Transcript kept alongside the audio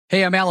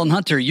Hey, I'm Alan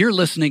Hunter. You're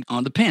listening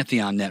on the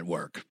Pantheon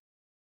Network.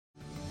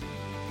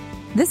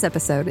 This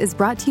episode is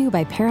brought to you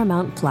by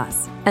Paramount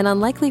Plus. An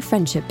unlikely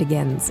friendship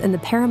begins in the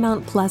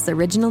Paramount Plus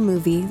original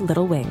movie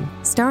Little Wing,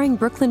 starring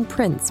Brooklyn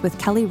Prince with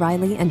Kelly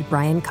Riley and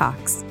Brian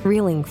Cox.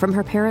 Reeling from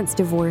her parents'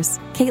 divorce,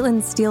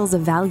 Caitlin steals a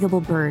valuable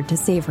bird to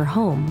save her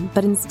home,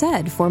 but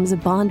instead forms a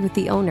bond with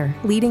the owner,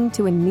 leading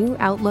to a new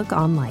outlook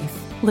on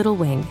life. Little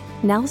Wing,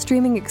 now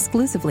streaming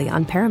exclusively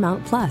on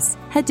Paramount Plus.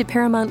 Head to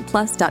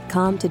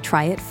ParamountPlus.com to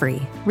try it free.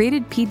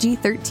 Rated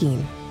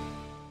PG-13.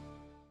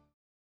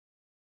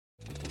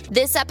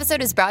 This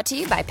episode is brought to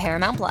you by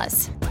Paramount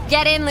Plus.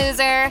 Get in,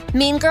 loser!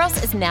 Mean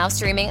Girls is now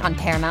streaming on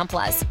Paramount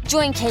Plus.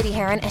 Join Katie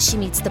Heron as she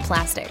meets the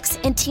plastics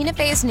in Tina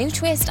Fey's new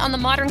twist on the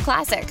modern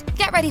classic.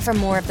 Get ready for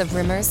more of the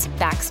rumors,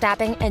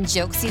 backstabbing, and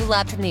jokes you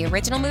loved from the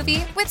original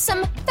movie with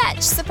some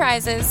fetch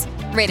surprises.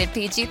 Rated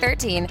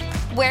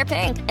PG-13. Wear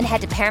pink and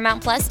head to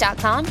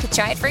ParamountPlus.com to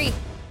try it free.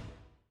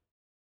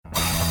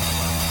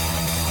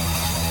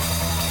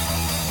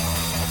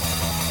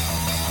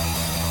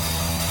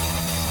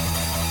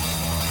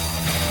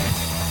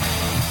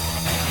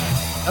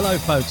 Hello,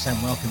 folks,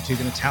 and welcome to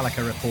the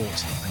Metallica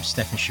Report. I'm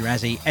Stefan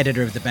Shirazi,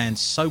 editor of the band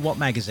So What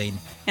magazine.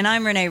 And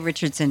I'm Renee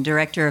Richardson,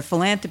 director of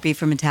philanthropy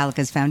for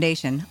Metallica's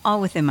foundation,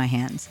 all within my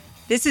hands.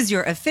 This is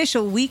your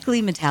official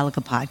weekly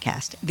Metallica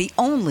podcast, the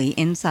only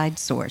inside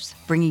source,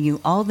 bringing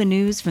you all the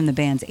news from the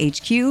band's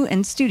HQ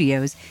and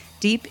studios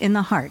deep in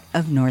the heart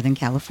of Northern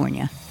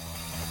California.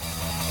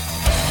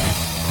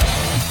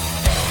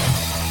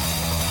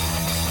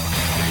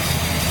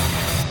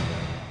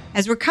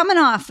 As we're coming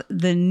off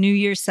the New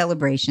Year's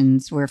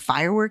celebrations, where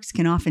fireworks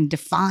can often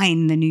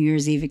define the New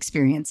Year's Eve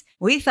experience,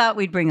 we thought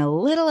we'd bring a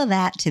little of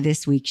that to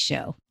this week's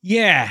show.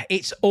 Yeah,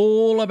 it's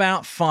all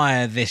about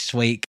fire this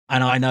week.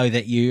 And I know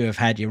that you have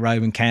had your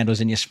Roman candles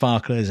and your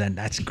sparklers, and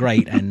that's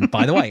great. And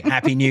by the way,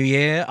 Happy New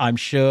Year. I'm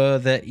sure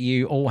that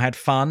you all had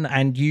fun,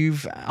 and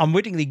you've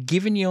unwittingly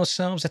given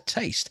yourselves a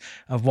taste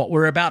of what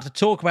we're about to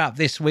talk about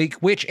this week,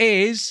 which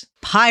is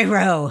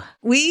Pyro.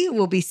 We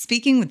will be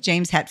speaking with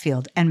James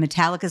Hetfield and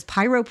Metallica's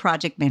Pyro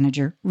project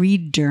manager,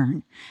 Reed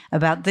Dern,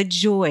 about the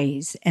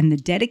joys and the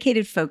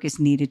dedicated focus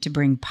needed to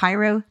bring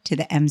Pyro to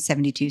the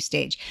M72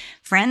 stage.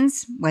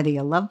 Friends, whether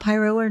you love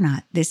Pyro or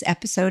not, this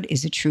episode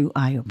is a true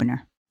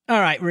eye-opener. All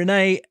right,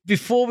 Renee,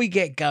 before we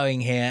get going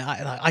here,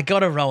 I got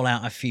to roll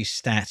out a few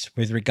stats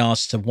with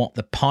regards to what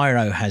the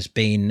Pyro has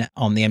been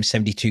on the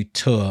M72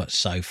 tour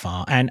so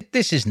far. And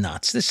this is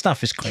nuts. This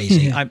stuff is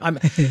crazy.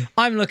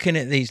 I'm looking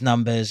at these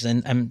numbers,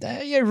 and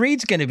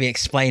Reed's going to be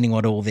explaining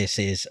what all this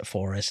is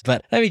for us.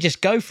 But let me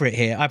just go for it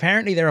here.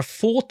 Apparently, there are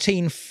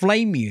 14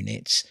 flame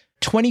units,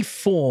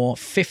 24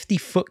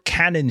 50-foot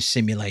cannon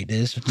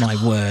simulators, my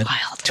word,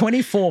 wild.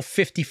 24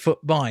 50-foot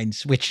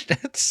mines, which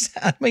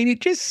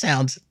it just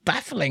sounds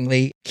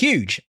bafflingly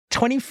huge.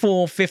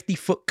 24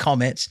 50-foot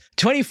comets,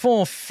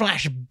 24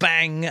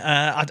 flashbang,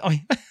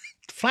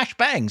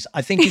 flashbangs,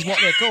 I think is what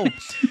they're called.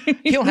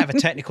 He'll have a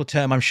technical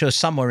term, I'm sure,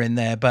 somewhere in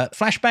there, but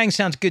flashbang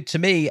sounds good to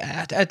me.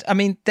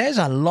 There's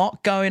a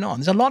lot going on.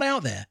 There's a lot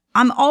out there.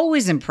 I'm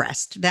always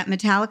impressed that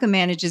Metallica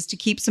manages to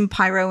keep some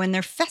pyro in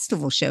their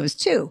festival shows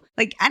too.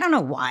 I don't know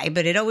why,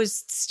 but it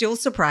always still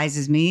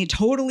surprises me. It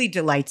totally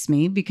delights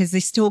me because they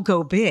still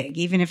go big,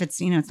 even if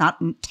it's, it's not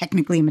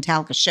technically a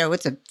Metallica show.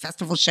 It's a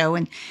festival show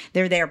and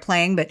they're there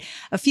playing. But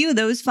a few of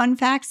those fun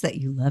facts that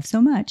you love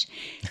so much,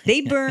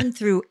 they burn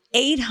through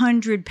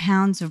 800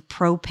 pounds of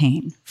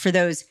propane for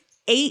those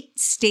 8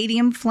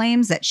 stadium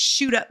flames that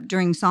shoot up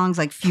during songs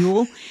like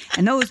Fuel.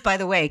 And those, by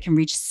the way, can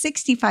reach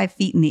 65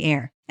 feet in the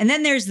air. And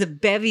then there's the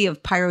bevy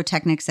of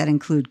pyrotechnics that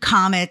include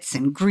comets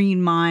and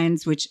green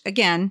mines, which,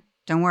 again,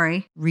 don't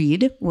worry,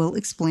 Reed will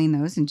explain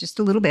those in just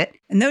a little bit.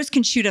 And those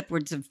can shoot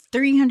upwards of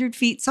 300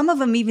 feet, some of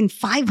them even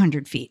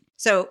 500 feet.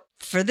 So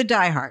for the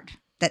diehard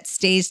that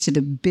stays to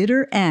the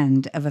bitter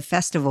end of a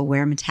festival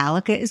where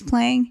Metallica is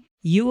playing,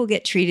 you will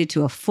get treated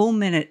to a full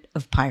minute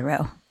of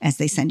pyro as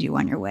they send you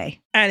on your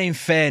way. And in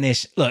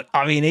fairness, look,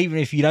 even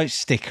if you don't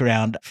stick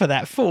around for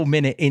that full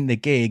minute in the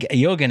gig,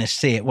 you're going to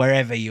see it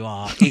wherever you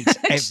are. It's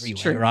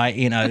everywhere, true. Right?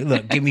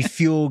 Look, give me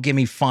fuel, give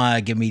me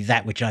fire, give me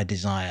that which I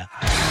desire.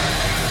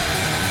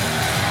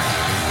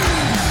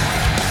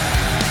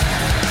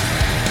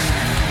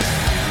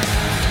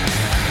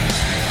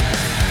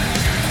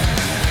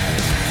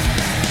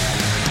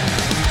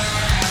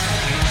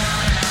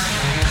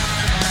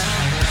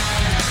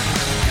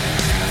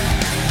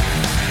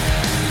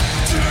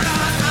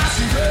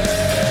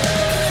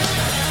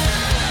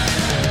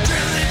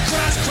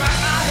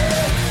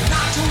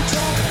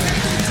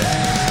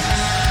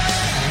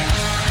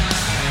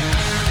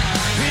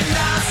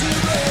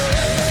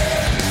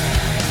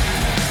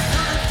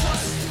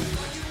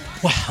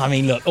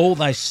 Well, look, all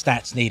those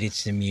stats needed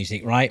some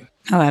music, right?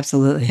 Oh,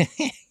 absolutely.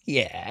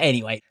 Yeah,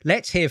 anyway,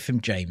 let's hear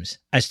from James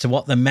as to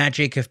what the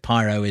magic of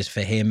pyro is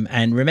for him.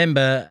 And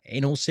remember,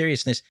 in all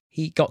seriousness,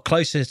 he got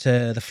closer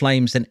to the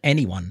flames than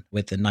anyone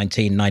with the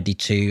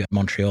 1992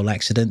 Montreal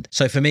accident.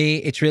 So for me,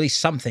 it's really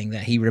something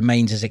that he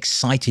remains as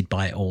excited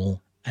by it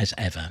all as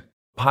ever.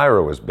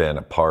 Pyro has been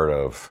a part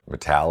of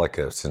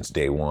Metallica since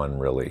day one,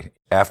 really.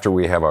 After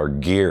we have our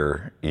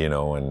gear,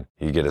 and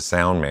you get a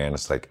sound man,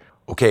 it's like,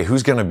 okay,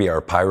 who's going to be our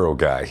pyro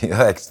guy?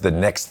 That's the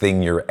next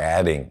thing you're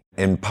adding.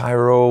 And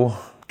pyro,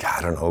 God,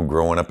 I don't know,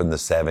 growing up in the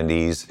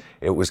 70s,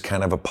 it was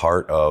kind of a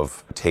part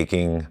of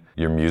taking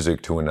your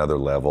music to another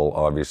level.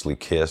 Obviously,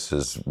 Kiss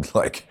has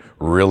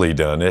really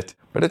done it,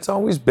 but it's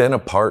always been a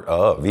part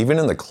of, even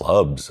in the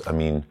clubs. I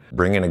mean,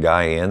 bringing a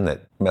guy in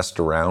that messed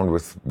around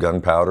with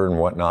gunpowder and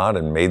whatnot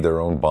and made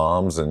their own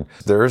bombs, and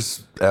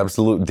there's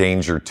absolute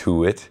danger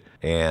to it.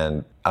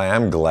 And I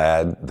am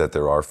glad that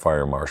there are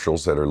fire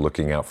marshals that are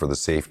looking out for the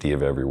safety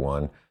of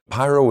everyone.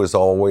 Pyro is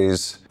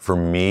always, for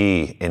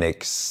me, an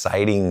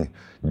exciting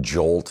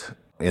jolt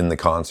in the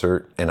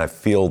concert. And I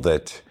feel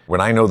that when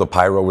I know the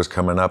pyro is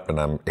coming up and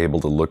I'm able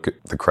to look at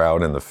the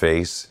crowd in the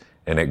face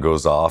and it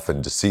goes off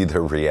and to see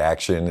their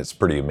reaction, it's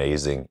pretty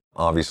amazing.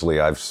 Obviously,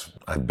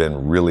 I've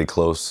been really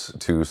close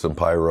to some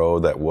pyro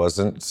that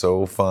wasn't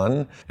so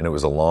fun, and it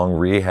was a long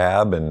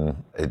rehab,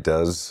 and it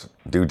does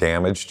do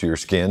damage to your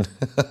skin.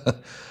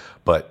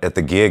 But at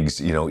the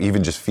gigs,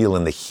 even just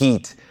feeling the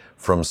heat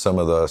from some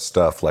of the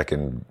stuff like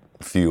in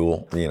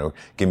Fuel,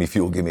 give me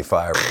fuel, give me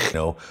fire,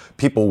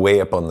 people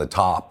way up on the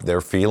top, they're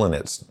feeling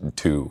it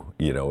too,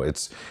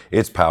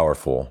 it's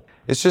powerful.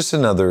 It's just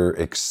another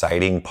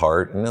exciting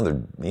part,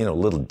 another,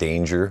 little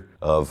danger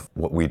of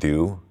what we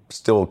do.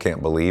 Still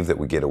can't believe that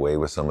we get away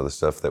with some of the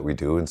stuff that we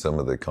do in some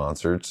of the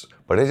concerts,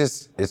 but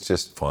it's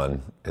just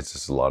fun. It's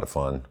just a lot of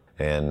fun.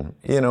 And,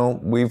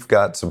 we've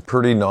got some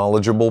pretty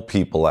knowledgeable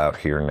people out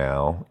here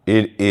now.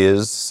 It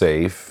is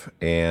safe,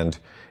 and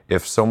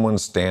if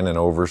someone's standing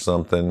over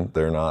something,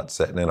 they're not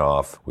setting it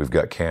off. We've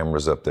got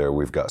cameras up there,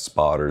 we've got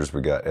spotters,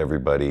 we got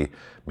everybody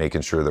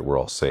making sure that we're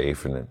all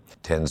safe, and it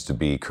tends to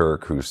be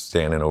Kirk who's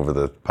standing over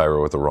the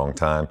pyro at the wrong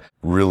time.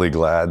 Really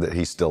glad that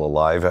he's still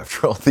alive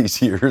after all these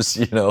years,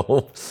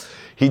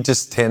 He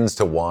just tends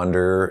to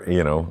wander,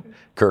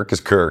 Kirk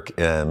is Kirk,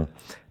 and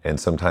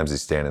sometimes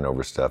he's standing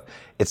over stuff.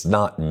 It's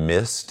not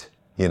missed,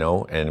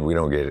 and we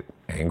don't get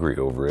angry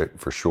over it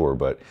for sure,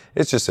 but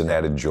it's just an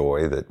added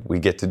joy that we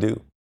get to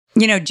do.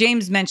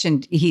 James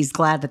mentioned he's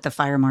glad that the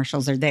fire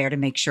marshals are there to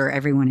make sure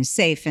everyone is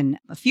safe. And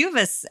a few of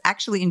us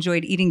actually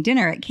enjoyed eating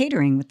dinner at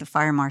catering with the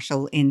fire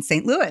marshal in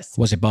St. Louis.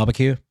 Was it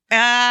barbecue?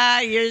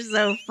 You're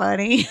so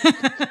funny.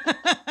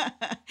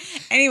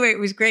 Anyway, it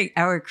was great.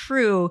 Our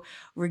crew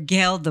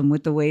regaled them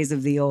with the ways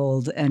of the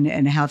old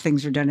and how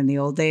things were done in the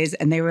old days.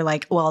 And they were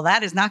like, well,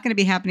 that is not going to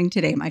be happening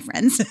today, my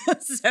friends.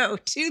 So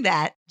to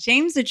that,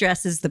 James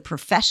addresses the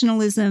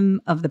professionalism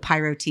of the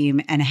pyro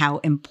team and how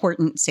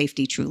important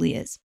safety truly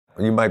is.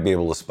 You might be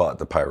able to spot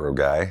the pyro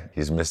guy.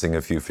 He's missing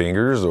a few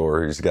fingers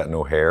or he's got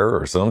no hair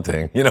or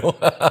something,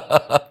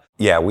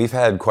 Yeah, we've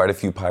had quite a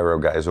few pyro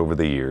guys over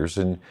the years,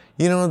 and,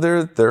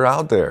 they're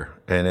out there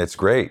and it's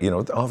great.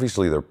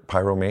 Obviously they're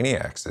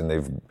pyromaniacs and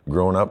they've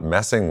grown up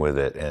messing with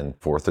it and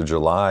 4th of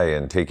July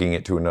and taking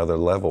it to another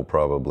level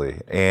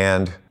probably.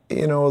 And,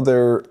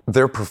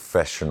 they're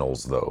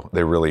professionals though.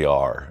 They really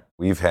are.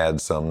 We've had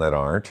some that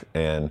aren't,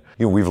 and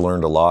we've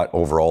learned a lot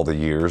over all the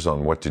years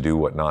on what to do,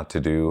 what not to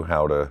do,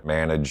 how to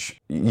manage.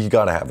 You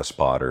got to have a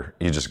spotter.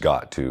 You just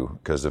got to,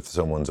 because if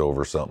someone's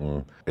over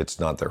something, it's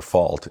not their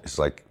fault. It's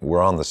like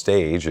we're on the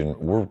stage and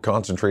we're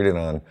concentrating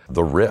on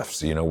the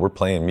riffs. We're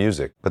playing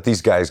music, but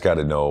these guys got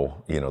to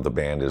know, the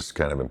band is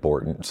kind of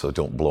important, so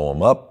don't blow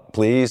them up,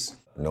 please.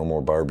 No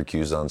more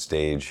barbecues on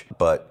stage.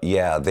 But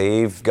yeah,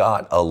 they've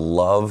got a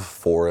love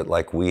for it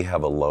like we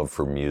have a love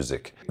for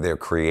music. They're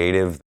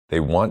creative. They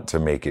want to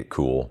make it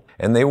cool.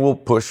 And they will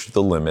push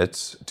the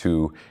limits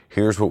to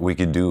here's what we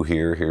can do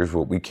here, here's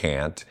what we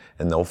can't.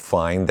 And they'll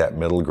find that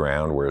middle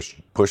ground where it's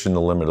pushing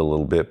the limit a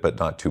little bit, but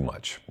not too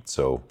much.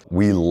 So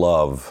we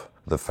love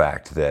the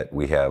fact that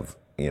we have,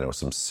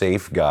 some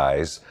safe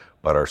guys,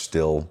 but are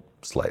still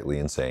slightly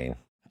insane.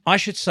 I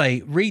should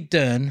say, Reed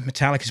Dern,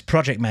 Metallica's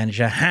project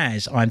manager,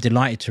 has, I'm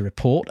delighted to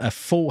report, a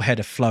full head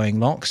of flowing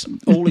locks,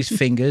 all his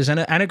fingers, and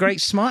a great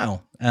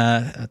smile.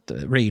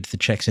 Reed, the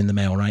check's in the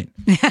mail, right?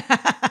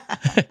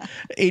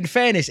 In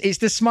fairness, it's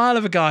the smile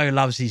of a guy who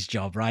loves his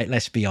job, right?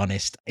 Let's be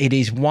honest. It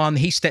is one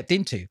he stepped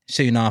into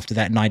soon after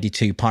that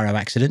 92 pyro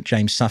accident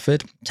James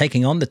suffered,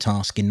 taking on the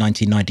task in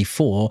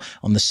 1994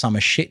 on the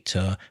Summer Shit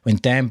Tour when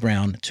Dan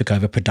Brown took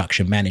over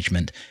production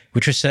management,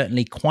 which was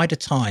certainly quite a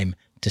time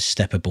to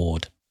step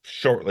aboard.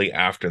 Shortly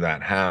after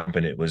that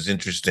happened, it was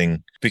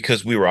interesting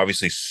because we were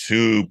obviously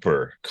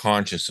super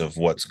conscious of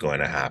what's going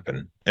to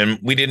happen. And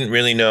we didn't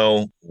really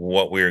know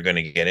what we were going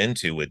to get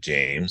into with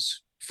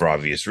James for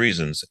obvious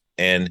reasons.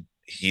 And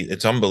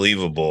it's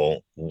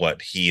unbelievable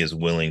what he is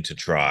willing to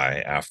try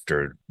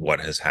after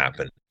what has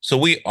happened. So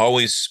we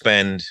always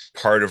spend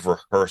part of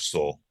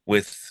rehearsal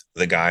with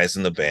the guys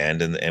in the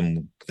band,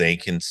 and they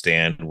can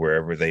stand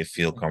wherever they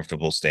feel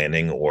comfortable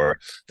standing, or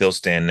they'll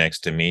stand next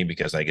to me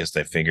because I guess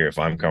they figure if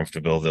I'm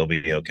comfortable, they'll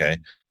be okay.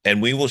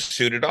 And we will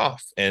shoot it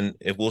off, and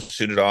it will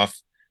shoot it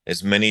off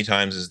as many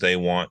times as they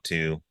want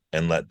to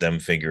and let them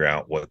figure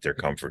out what their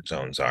comfort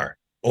zones are.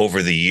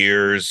 Over the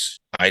years,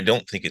 I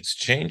don't think it's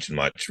changed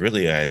much.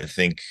 Really, I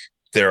think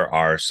There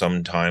are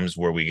some times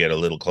where we get a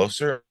little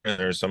closer, and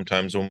there are some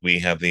times when we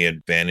have the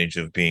advantage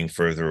of being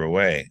further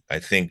away. I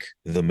think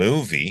the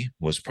movie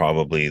was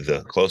probably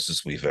the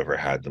closest we've ever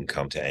had them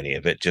come to any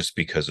of it, just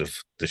because of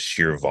the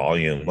sheer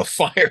volume of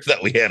fire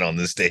that we had on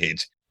the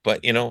stage.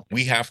 But,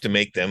 we have to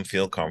make them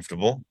feel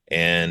comfortable,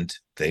 and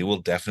they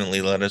will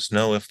definitely let us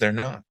know if they're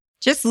not.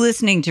 Just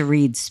listening to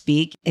Reed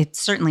speak, it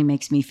certainly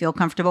makes me feel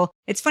comfortable.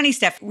 It's funny,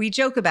 Steph, we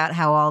joke about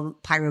how all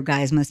pyro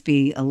guys must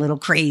be a little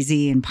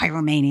crazy and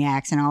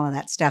pyromaniacs and all of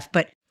that stuff.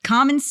 But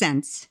common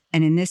sense,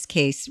 and in this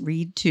case,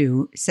 Reed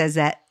too, says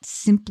that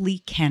simply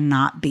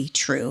cannot be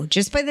true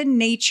just by the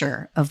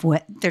nature of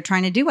what they're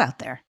trying to do out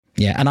there.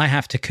 Yeah, and I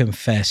have to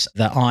confess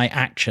that I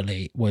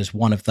actually was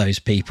one of those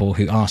people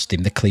who asked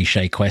him the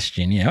cliche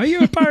question, are you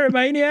a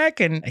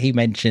pyromaniac? And he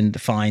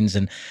mentioned fines.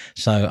 And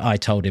so I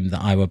told him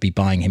that I would be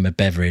buying him a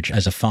beverage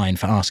as a fine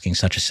for asking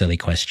such a silly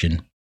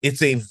question.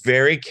 It's a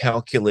very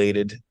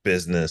calculated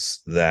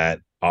business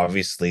that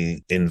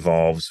obviously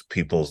involves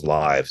people's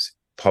lives,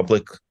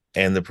 public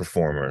and the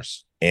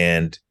performers.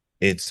 And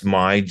it's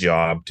my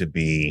job to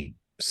be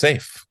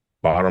safe,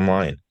 bottom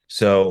line.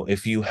 So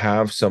if you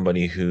have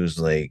somebody who's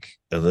like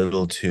a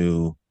little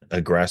too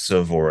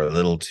aggressive or a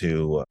little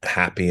too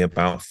happy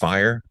about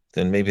fire,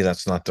 then maybe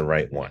that's not the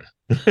right one.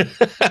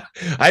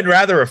 I'd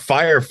rather a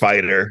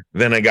firefighter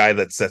than a guy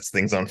that sets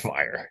things on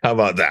fire. How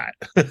about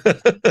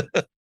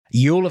that?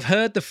 You'll have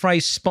heard the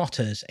phrase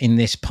spotters in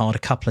this pod a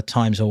couple of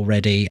times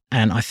already,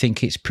 and I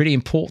think it's pretty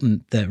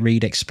important that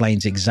Reed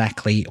explains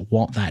exactly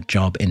what that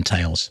job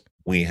entails.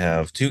 We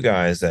have two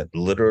guys that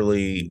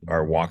literally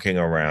are walking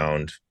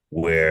around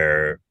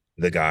where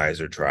the guys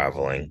are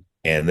traveling,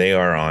 and they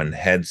are on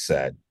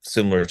headset,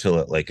 similar to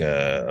like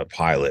a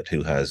pilot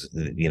who has,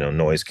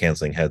 noise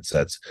canceling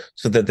headsets,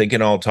 so that they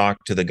can all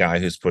talk to the guy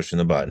who's pushing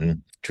the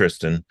button,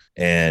 Tristan,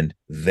 and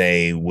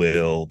they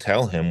will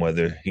tell him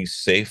whether he's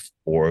safe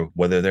or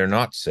whether they're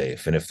not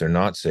safe. And if they're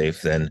not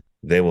safe, then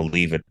they will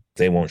leave it.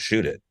 They won't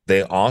shoot it.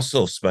 They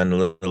also spend a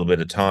little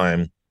bit of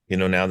time,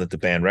 now that the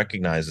band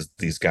recognizes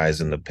these guys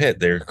in the pit,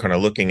 they're kind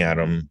of looking at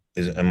them.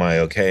 Am I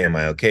okay? Am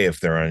I okay? If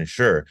they're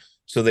unsure.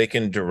 So they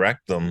can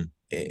direct them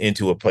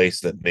into a place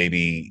that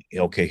maybe,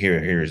 okay,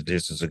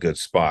 this is a good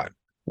spot.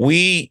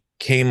 We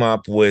came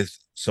up with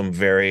some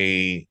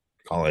the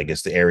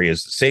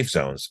areas, safe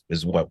zones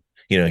is what,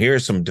 here are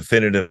some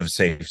definitive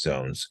safe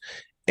zones.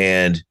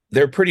 And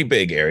they're pretty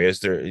big areas.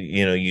 They're,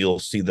 you'll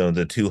see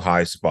the two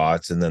high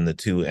spots and then the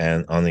two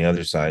and on the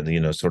other side,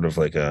 sort of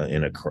like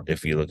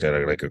if you looked at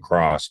it like a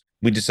cross.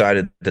 We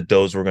decided that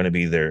those were going to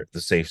be the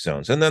safe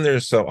zones. And then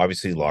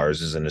obviously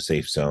Lars is in a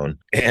safe zone.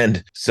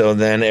 And so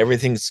then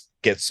everything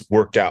gets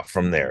worked out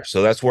from there.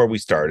 So that's where we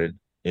started,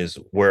 is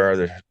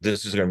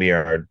this is going to be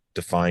our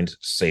defined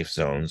safe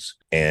zones.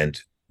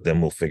 And then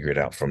we'll figure it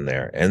out from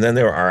there. And then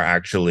there are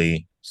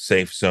actually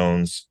safe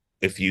zones.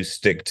 If you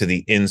stick to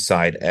the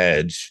inside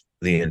edge,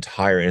 the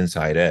entire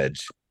inside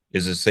edge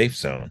is a safe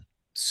zone.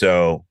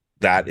 So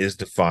that is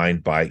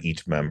defined by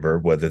each member,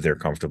 whether they're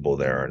comfortable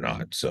there or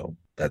not. So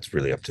that's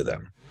really up to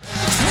them.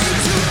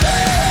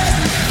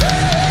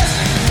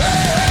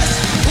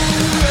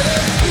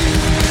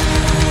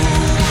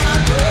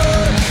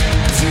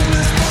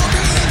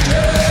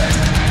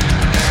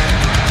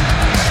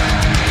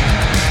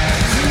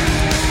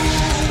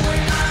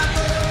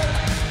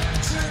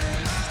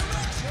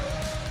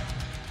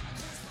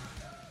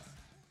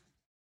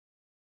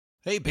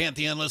 Hey,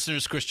 Pantheon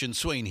listeners, Christian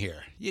Swain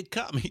here. You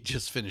caught me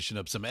just finishing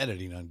up some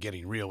editing on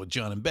Getting Real with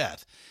John and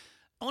Beth.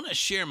 I want to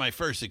share my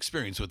first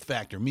experience with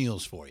Factor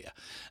meals for you.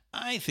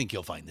 I think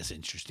you'll find this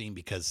interesting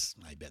because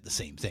I bet the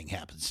same thing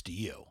happens to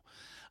you.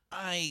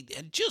 I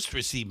had just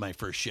received my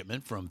first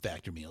shipment from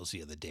Factor Meals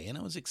the other day, and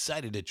I was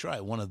excited to try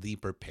one of the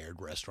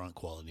prepared restaurant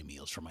quality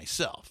meals for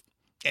myself.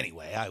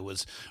 Anyway, I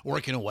was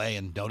working away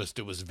and noticed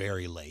it was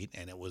very late,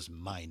 and it was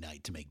my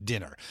night to make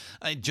dinner.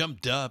 I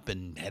jumped up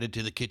and headed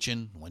to the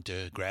kitchen, went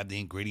to grab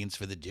the ingredients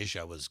for the dish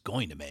I was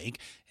going to make,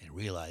 and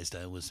realized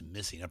I was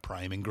missing a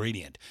prime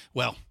ingredient.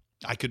 Well,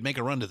 I could make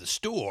a run to the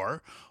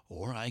store,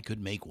 or I could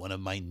make one of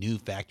my new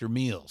Factor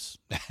meals.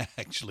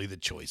 Actually, the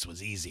choice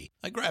was easy.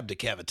 I grabbed a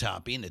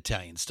cavatappi, an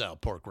Italian-style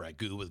pork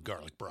ragu with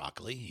garlic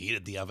broccoli,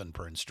 heated the oven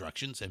per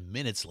instructions, and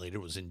minutes later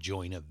was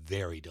enjoying a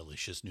very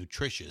delicious,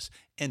 nutritious,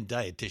 and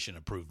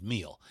dietitian-approved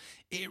meal.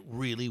 It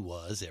really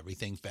was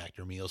everything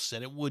Factor Meals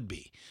said it would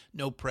be.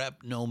 No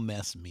prep, no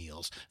mess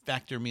meals.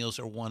 Factor Meals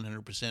are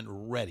 100%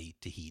 ready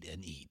to heat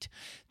and eat.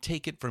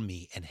 Take it from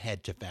me and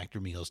head to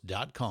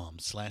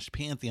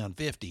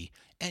factormeals.com/Pantheon50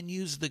 and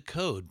use the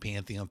code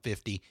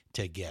Pantheon50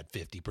 to get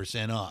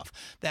 50% off.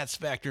 That's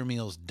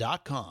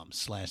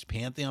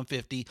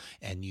factormeals.com/Pantheon50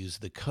 and use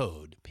the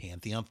code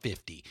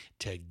Pantheon50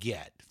 to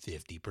get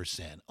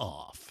 50%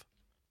 off.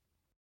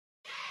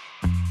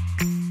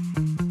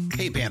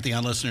 Hey,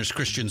 Pantheon listeners,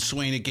 Christian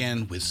Swain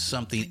again with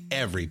something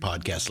every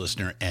podcast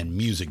listener and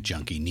music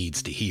junkie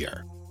needs to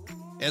hear.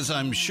 As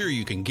I'm sure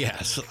you can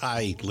guess,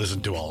 I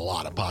listen to a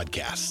lot of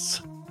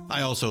podcasts.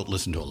 I also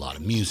listen to a lot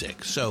of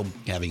music, so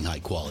having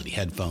high-quality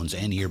headphones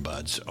and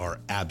earbuds are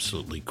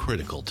absolutely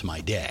critical to my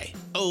day.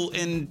 Oh,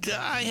 and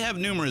I have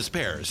numerous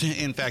pairs.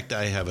 In fact,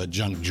 I have a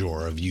junk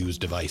drawer of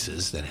used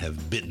devices that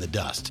have bitten the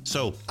dust,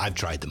 so I've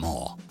tried them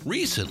all.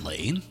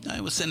 Recently,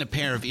 I was sent a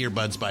pair of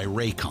earbuds by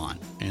Raycon,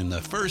 and the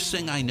first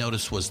thing I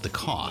noticed was the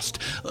cost.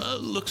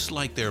 Looks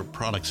like their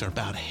products are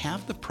about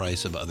half the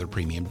price of other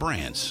premium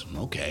brands.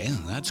 Okay,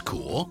 that's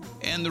cool.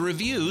 And the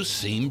reviews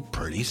seem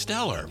pretty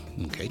stellar.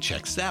 Okay,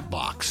 checks that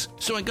box.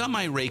 So I got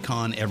my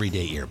Raycon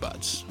everyday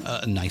earbuds.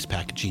 A nice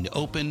packaging to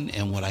open,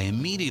 and what I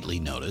immediately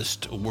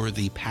noticed were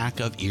the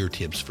pack of ear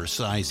tips for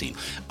sizing.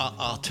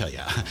 I'll tell you,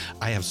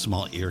 I have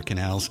small ear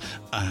canals.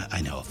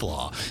 I know, a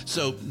flaw.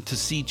 So to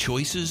see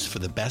choices for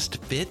the best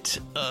fit,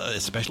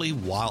 especially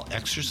while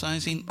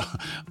exercising,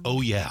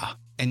 oh yeah.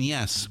 And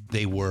yes,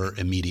 they were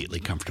immediately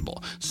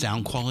comfortable.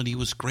 Sound quality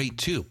was great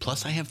too.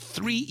 Plus, I have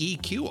 3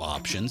 EQ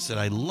options that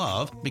I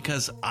love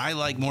because I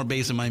like more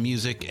bass in my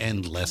music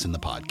and less in the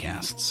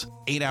podcasts.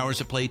 8 hours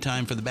of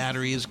playtime for the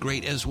battery is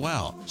great as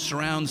well.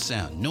 Surround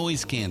sound,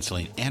 noise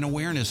canceling, and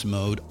awareness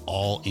mode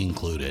all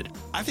included.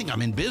 I think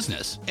I'm in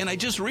business, and I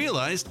just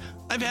realized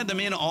I've had them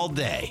in all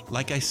day.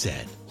 Like I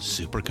said,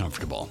 super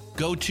comfortable.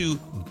 Go to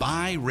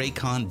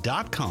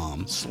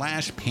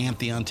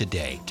buyraycon.com/Pantheon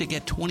today to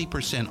get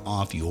 20%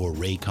 off your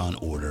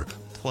Raycon order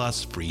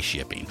plus free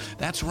shipping.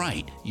 That's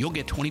right. You'll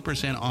get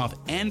 20% off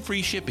and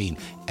free shipping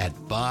at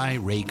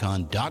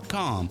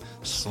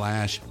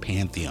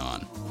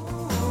buyraycon.com/Pantheon.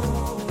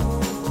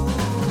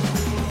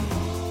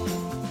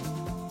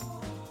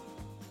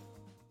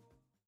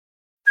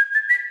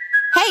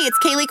 Hey, it's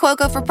Kaylee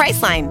Cuoco for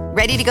Priceline.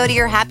 Ready to go to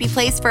your happy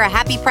place for a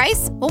happy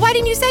price? Well, why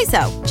didn't you say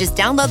so? Just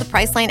download the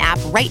Priceline app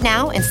right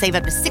now and save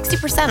up to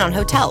 60% on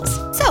hotels.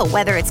 So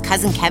whether it's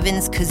Cousin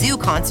Kevin's Kazoo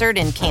Concert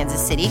in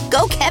Kansas City,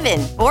 go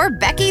Kevin, or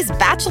Becky's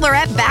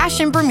Bachelorette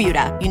Bash in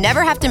Bermuda, you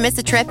never have to miss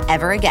a trip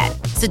ever again.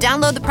 So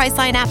download the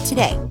Priceline app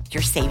today.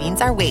 Your savings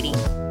are waiting.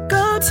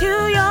 Go to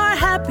your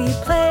happy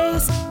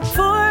place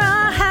for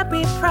a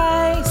happy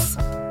price.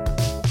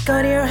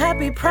 Go to your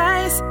happy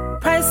price,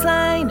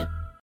 Priceline.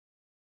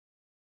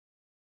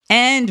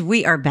 And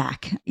we are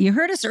back. You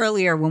heard us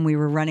earlier when we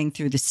were running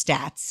through the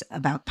stats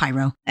about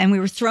pyro, and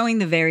we were throwing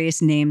the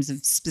various names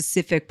of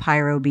specific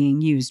pyro being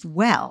used.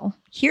 Well,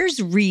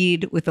 here's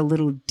Reed with a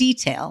little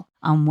detail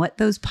on what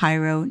those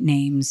pyro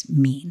names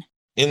mean.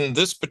 In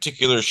this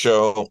particular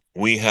show,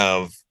 we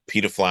have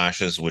pita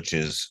flashes, which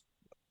is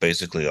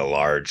basically a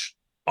large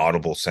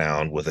audible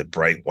sound with a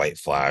bright white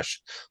flash,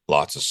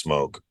 lots of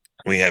smoke.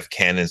 We have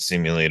cannon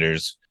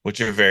simulators, which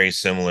are very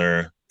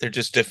similar. They're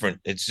just different.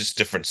 It's just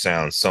different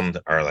sounds. Some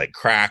are like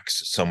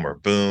cracks, some are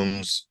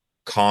booms.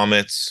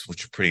 Comets,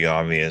 which are pretty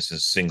obvious, is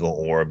a single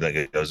orb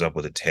that goes up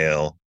with a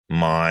tail.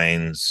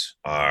 Mines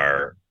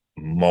are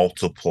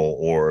multiple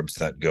orbs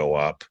that go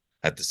up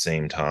at the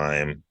same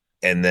time.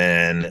 And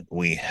then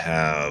we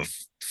have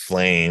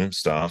flame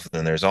stuff.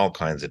 Then there's all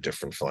kinds of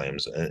different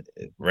flames.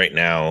 Right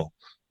now,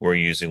 we're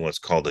using what's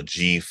called a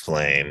G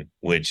flame,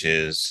 which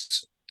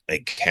is a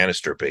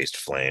canister-based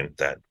flame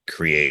that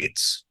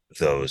creates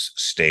those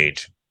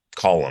stage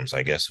columns,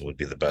 I guess would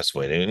be the best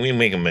way. We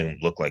make them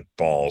look like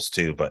balls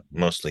too, but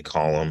mostly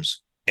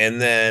columns.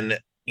 And then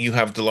you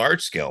have the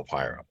large scale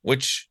pyro,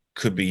 which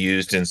could be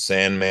used in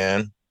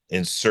Sandman.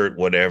 Insert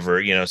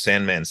whatever,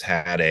 Sandman's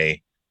had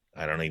I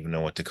don't even know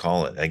what to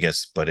call it, I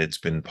guess, but it's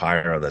been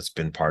pyro that's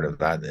been part of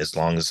that as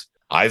long as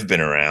I've been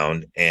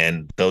around.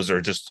 And those are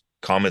just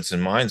comets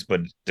and mines,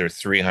 but they're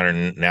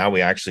 300. Now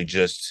we actually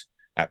just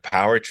at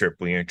Power Trip,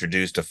 we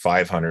introduced a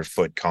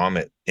 500-foot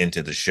comet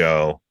into the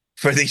show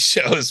for these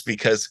shows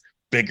because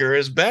bigger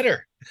is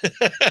better.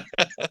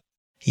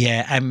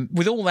 Yeah, and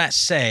with all that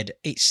said,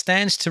 it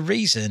stands to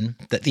reason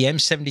that the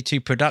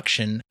M72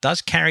 production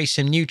does carry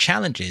some new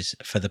challenges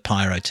for the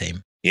pyro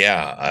team.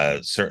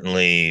 Yeah,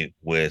 certainly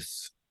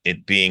with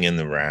it being in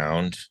the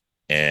round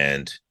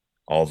and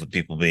all the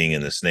people being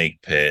in the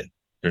snake pit,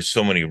 there's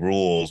so many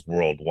rules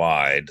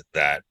worldwide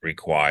that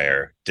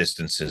require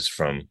distances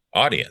from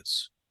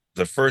audience.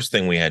 The first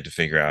thing we had to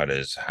figure out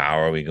is how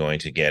are we going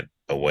to get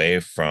away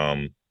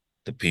from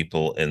the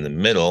people in the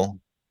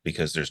middle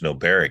because there's no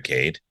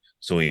barricade.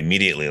 So we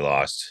immediately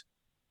lost,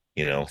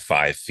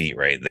 5 feet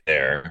right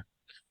there.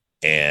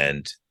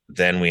 And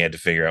then we had to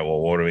figure out,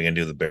 well, what are we going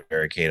to do with the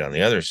barricade on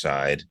the other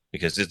side?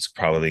 Because it's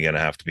probably going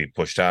to have to be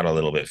pushed out a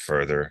little bit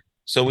further.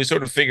 So we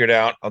sort of figured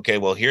out, okay,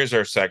 well, here's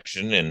our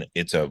section. And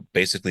it's a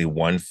basically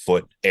 1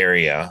 foot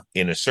area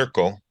in a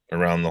circle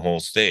around the whole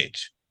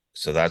stage.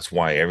 So that's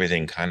why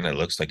everything kind of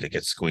looks like it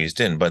gets squeezed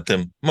in. But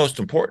the most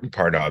important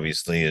part,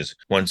 obviously, is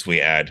once we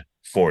add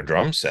 4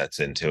 drum sets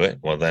into it,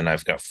 well, then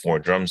I've got 4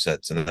 drum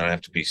sets and then I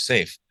have to be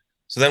safe.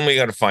 So then we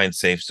got to find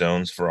safe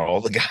zones for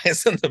all the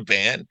guys in the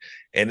band.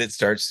 And it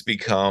starts to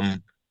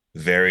become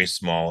very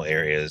small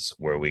areas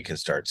where we can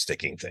start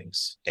sticking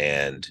things.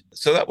 And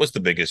so that was the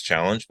biggest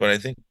challenge. But I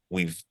think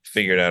we've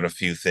figured out a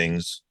few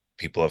things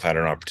people have had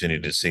an opportunity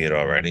to see it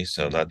already.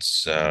 So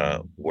that's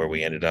where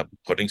we ended up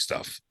putting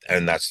stuff.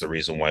 And that's the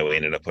reason why we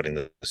ended up putting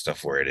the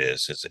stuff where it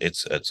is.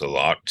 It's a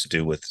lot to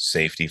do with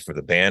safety for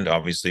the band,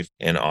 obviously,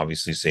 and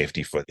obviously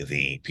safety for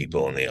the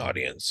people in the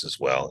audience as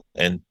well,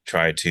 and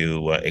try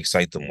to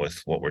excite them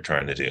with what we're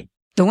trying to do.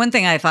 The one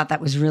thing I thought that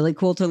was really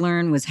cool to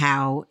learn was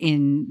how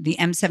in the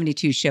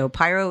M72 show,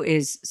 pyro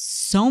is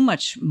so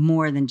much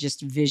more than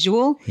just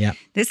visual. Yeah.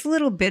 This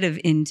little bit of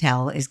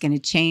intel is going to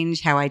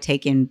change how I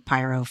take in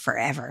pyro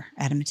forever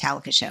at a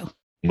Metallica show.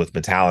 With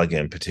Metallica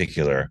in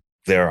particular,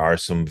 there are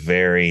some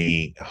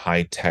very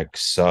high-tech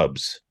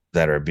subs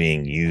that are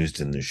being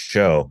used in the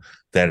show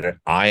that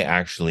I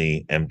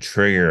actually am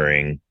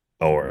triggering,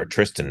 or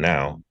Tristan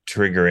now,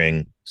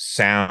 triggering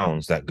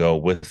sounds that go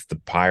with the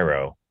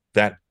pyro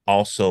that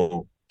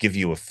also give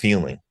you a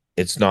feeling.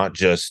 It's not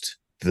just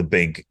the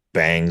big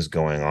bangs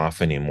going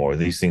off anymore.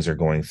 These things are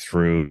going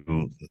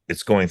through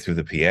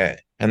the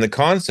PA. And the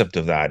concept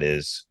of that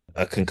is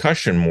a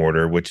concussion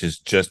mortar, which is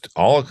just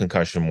all a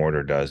concussion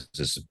mortar does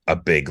is a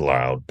big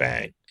loud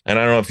bang. And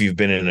I don't know if you've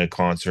been in a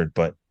concert,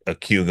 but a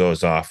cue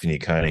goes off and you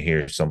kind of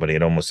hear somebody,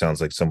 it almost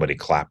sounds like somebody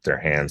clapped their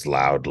hands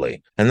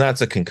loudly. And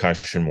that's a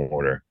concussion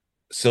mortar.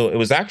 So it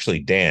was actually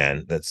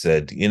Dan that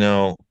said,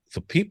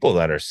 the people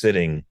that are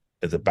sitting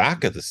at the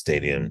back of the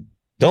stadium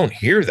don't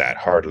hear that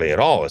hardly at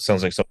all. It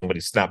sounds like somebody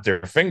snapped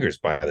their fingers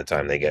by the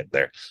time they get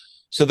there.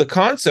 So the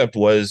concept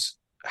was,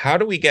 how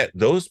do we get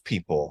those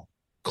people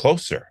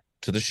closer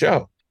to the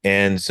show?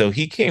 And so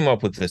he came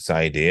up with this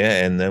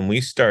idea, and then we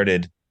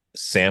started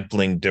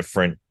sampling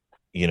different,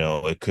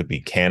 it could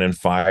be cannon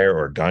fire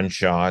or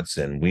gunshots,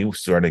 and we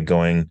started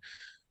going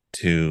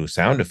to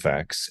sound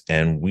effects,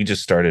 and we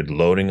just started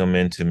loading them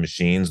into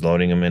machines,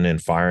 loading them in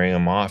and firing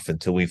them off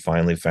until we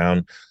finally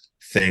found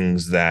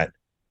things that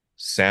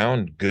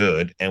sound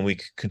good and we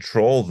can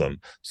control them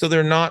so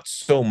they're not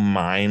so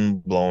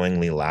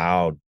mind-blowingly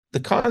loud. The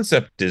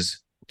concept is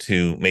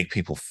to make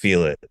people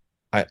feel it.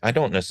 I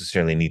don't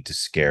necessarily need to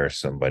scare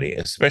somebody,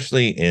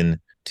 especially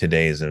in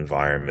today's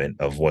environment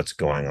of what's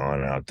going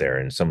on out there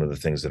and some of the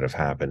things that have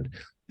happened.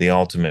 The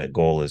ultimate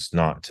goal is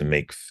not to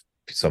make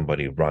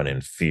somebody run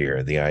in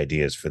fear. The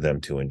idea is for them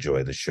to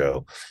enjoy the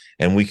show,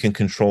 and we can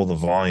control the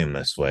volume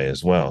this way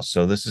as well.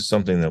 So this is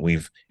something that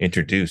we've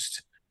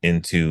introduced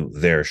into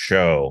their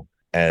show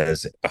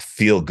as a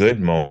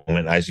feel-good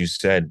moment, as you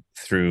said,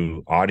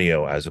 through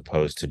audio as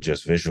opposed to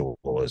just visual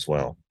as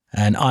well.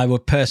 And I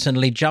would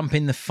personally jump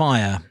in the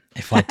fire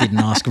if I didn't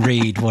ask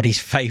Reed what his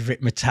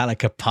favorite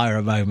Metallica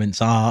pyro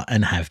moments are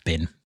and have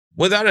been.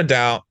 Without a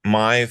doubt,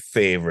 my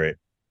favorite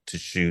to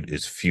shoot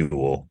is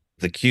Fuel.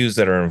 The cues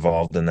that are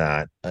involved in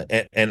that,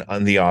 and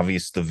on the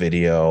obvious, the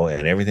video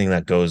and everything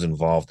that goes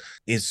involved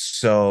is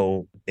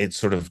it's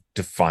sort of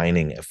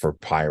defining for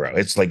pyro.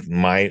 It's like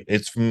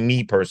it's for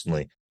me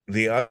personally.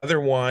 The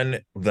other one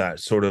that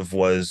sort of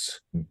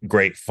was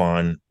great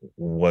fun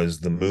was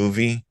the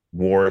movie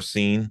war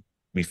scene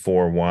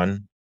before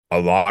one.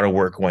 A lot of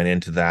work went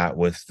into that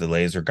with the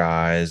laser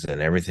guys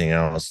and everything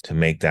else to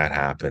make that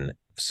happen.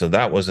 So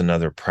that was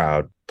another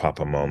proud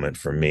papa moment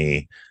for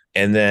me.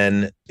 And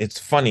then it's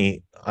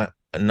funny,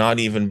 not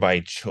even by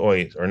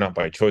choice, or not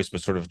by choice,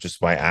 but sort of just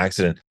by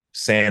accident,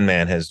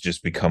 Sandman has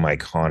just become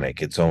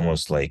iconic. It's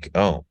almost like,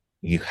 oh,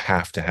 you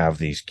have to have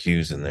these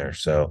cues in there.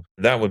 So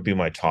that would be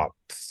my top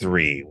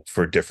three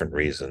for different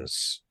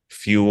reasons.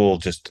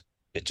 Fuel,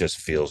 it just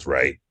feels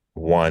right.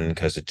 One,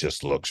 because it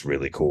just looks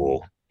really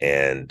cool.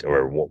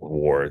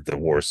 Or the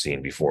war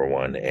scene before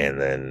one.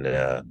 And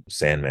then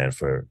Sandman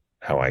for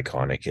how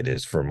iconic it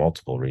is for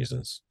multiple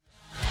reasons.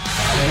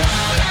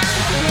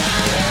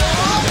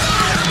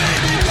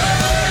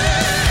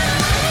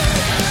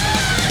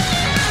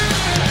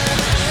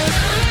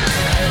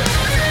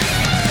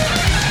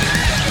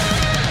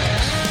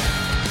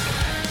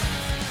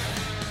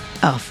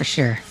 Oh, for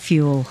sure.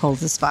 Fuel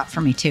holds a spot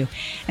for me too.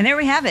 And there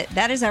we have it.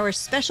 That is our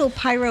special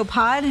Pyro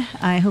Pod.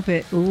 I hope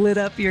it lit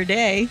up your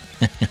day.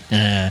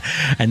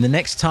 And the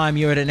next time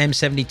you're at an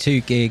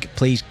M72 gig,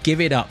 please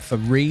give it up for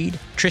Reed,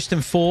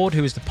 Tristan Ford,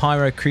 who is the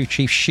Pyro crew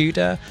chief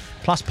shooter,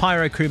 plus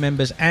Pyro crew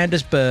members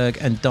Anders Berg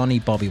and Donnie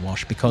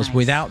Bobbywash, because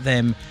without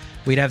them,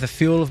 we'd have the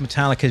fuel of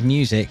Metallica's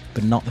music,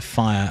 but not the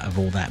fire of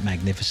all that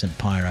magnificent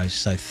pyros.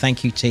 So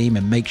thank you, team,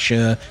 and make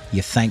sure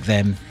you thank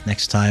them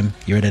next time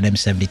you're at an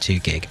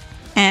M72 gig.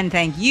 And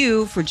thank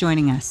you for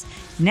joining us.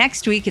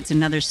 Next week, it's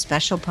another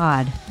special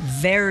pod.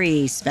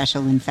 Very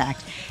special, in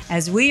fact,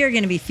 as we are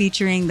going to be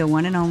featuring the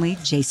one and only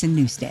Jason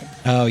Newsted.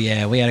 Oh,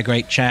 yeah. We had a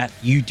great chat.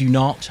 You do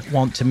not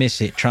want to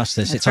miss it. Trust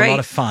us. It's a lot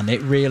of fun.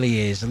 It really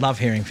is. I love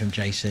hearing from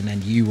Jason,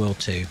 and you will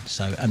too.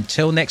 So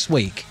until next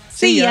week.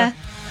 See ya.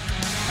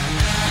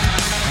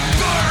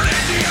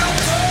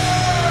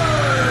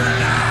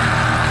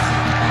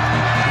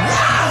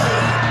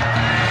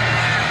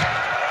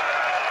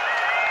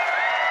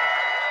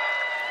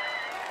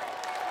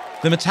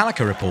 The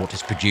Metallica Report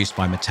is produced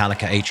by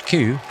Metallica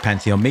HQ,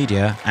 Pantheon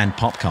Media, and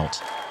Pop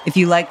Cult. If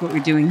you like what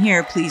we're doing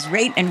here, please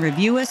rate and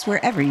review us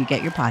wherever you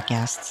get your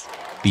podcasts.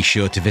 Be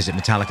sure to visit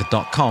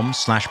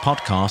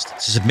metallica.com/podcast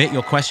to submit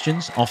your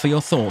questions, offer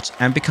your thoughts,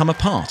 and become a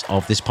part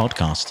of this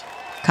podcast.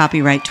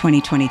 Copyright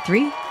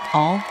 2023,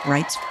 all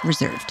rights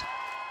reserved.